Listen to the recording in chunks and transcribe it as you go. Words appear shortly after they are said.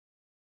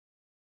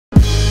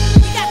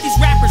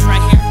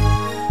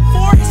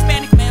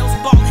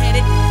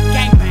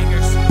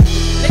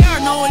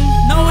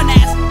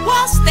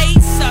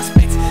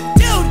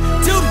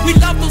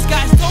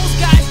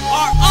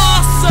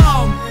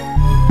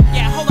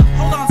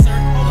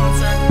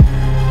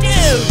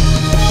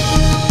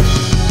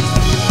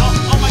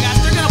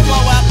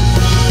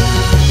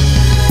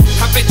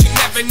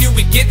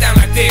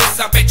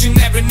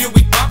never knew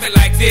we'd bump it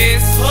like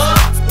this. What?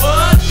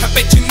 I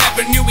bet you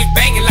never knew we'd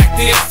bang it like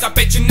this. I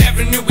bet you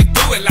never knew we'd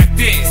do it like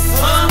this.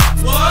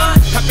 What?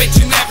 I bet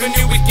you never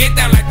knew we'd get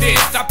down like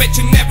this. I bet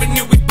you never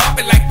knew we'd bump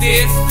it like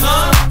this.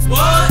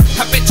 What?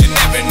 I bet you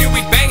never knew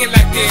we'd bang it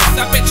like this.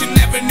 I bet you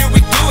never knew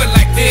we'd do it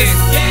like this.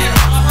 Yeah,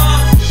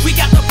 we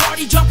got the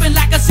party jumping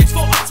like a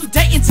 6'4" to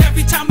Dayton's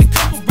every time we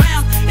come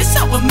around. It's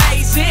so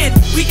amazing.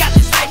 We got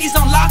these ladies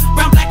on lock,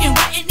 brown, black, and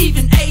white, and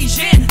even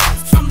Asian.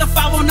 From the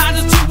 509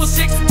 to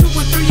 216,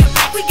 213 and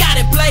back, we got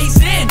it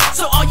blazing.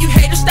 So all you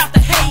haters stop the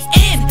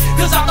hating,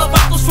 cause all the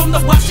vocals from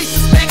the West they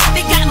suspect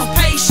they got no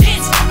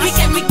patience. We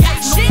got no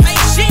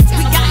patience,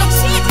 we got no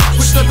shit.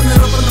 We're stepping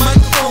it up on the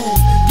microphone.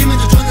 Give me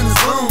the joint in the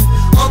zone.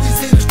 All these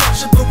haters talk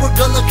shit, but we're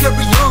gonna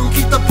carry on.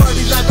 Keep the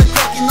party live and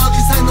cracking. All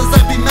these handles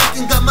I be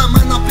macking. Got my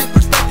mind on paper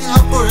stacking.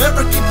 I'll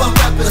forever keep on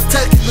rapping.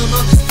 Attacking on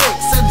all these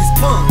fakes and these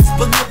punks.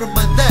 But never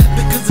mind that,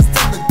 because it's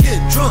time to get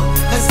drunk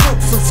and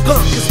smoke some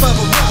skunk. It's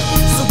 509,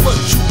 so what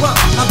you want?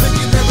 I bet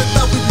you never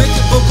thought we'd make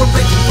it, but we're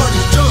making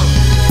parties jump.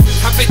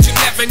 I bet you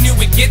never knew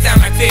we'd get down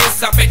like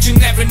this. I bet you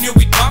never knew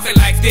we'd bump it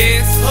like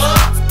this.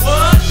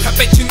 What? I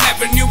bet you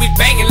never knew we'd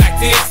bang it like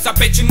this. I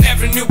bet you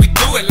never knew we'd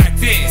do it like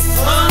this.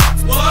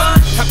 What?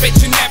 I bet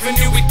you never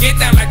knew we'd get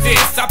down like this.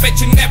 I bet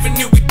you never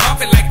knew we'd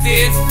bump it like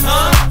this.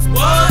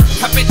 What?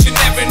 I bet you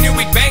never knew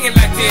we'd bang it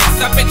like this.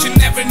 I bet you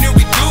never knew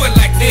we'd do it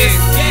like this.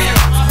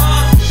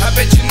 I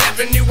bet you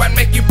never knew I'd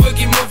make you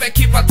boogie move and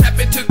keep on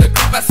tapping to the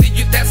groove. I see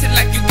you dancing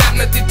like you got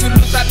nothing to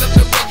lose. I love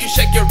the way you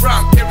shake your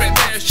rump here and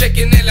there,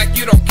 shaking it like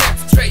you don't care.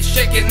 Straight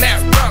shaking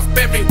that rump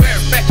everywhere.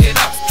 Back it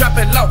up, drop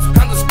it low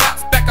on the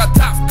spot, back on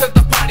top, cause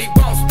the party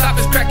won't stop.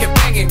 It's cracking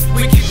banging.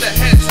 We keep the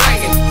heads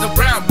hanging, the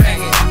brown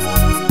banging.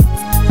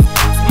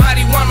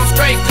 Mighty one on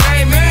straight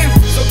claiming.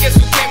 So guess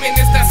who came in?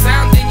 It's that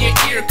sound in your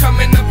ear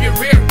coming up your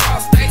rear.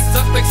 All stay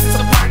suspects, it's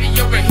a party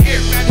over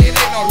here. Man, it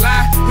ain't no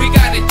lie. We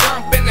got it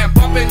jumping and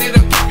bumping.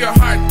 It'll keep your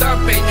heart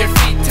thumping, your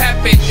feet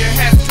tapping, your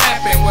hands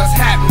clapping. What's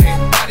happening?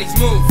 Bodies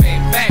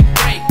moving, back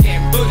breaking,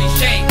 booty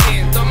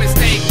shaking. Don't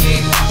mistake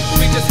it.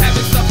 We just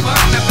having some fun.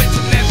 I bet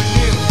you never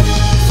knew.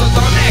 So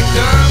don't act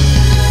dumb.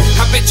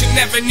 I bet you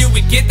never knew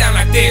we'd get down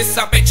like this.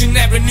 I bet you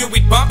never knew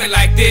we'd bump it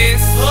like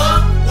this.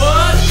 What?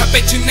 I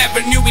bet you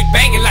never knew we'd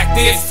bang it like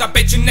this. I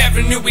bet you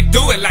never knew we'd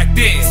do it like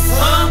this.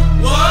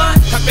 What?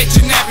 I bet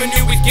you never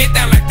knew we'd get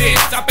down like this.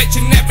 I bet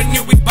you never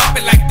knew we'd bump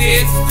it like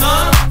this.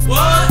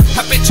 What?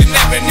 I bet you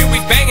never knew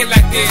we'd bang it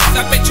like this.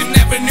 I bet you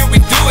never knew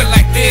we'd do it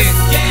like this.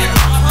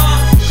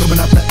 Coming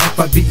out the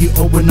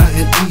F-I-V-E-O and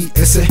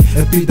I-N-E-S-A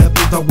and be that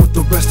beat out with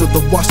the rest of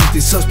the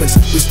Washington suspects.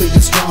 We staying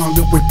strong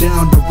and we're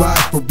down to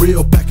ride for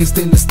real. Back in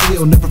stainless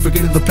steel, never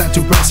forgetting the plan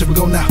to rise. Here we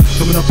go now,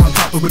 coming up on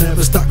top, but we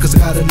never stop, cause I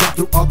got enough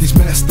through all these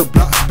master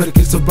blocks. Better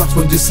get some rocks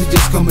when you see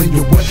us coming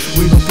your way.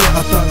 We don't play,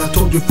 I thought I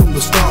told you from the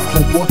start,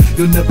 homeboy.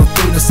 You'll never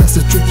fade us, that's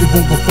the truth, you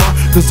won't go far.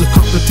 Cause the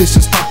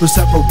competition stoppers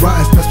have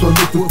arrived. Best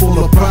believe we're full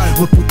of pride.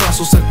 With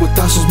putazos and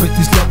cuetazos, make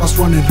these levels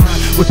running high.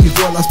 With these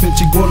bolas, bien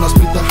chingonas,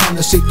 make the hand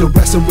and shake the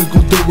rest, and we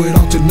gon' do it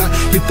all tonight.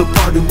 Keep the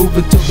party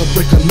moving till the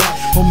break of light.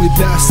 Homie,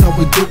 that's how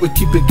we do it.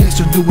 Keep it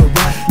gangster, do it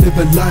right.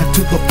 Living life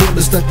to the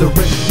fullest, let the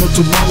rain. No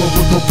tomorrow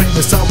with no pain,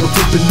 that's how we're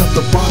flipping up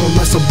the bottle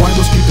like some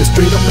vinyls. Keep it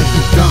straight up like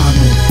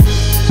Mexicano.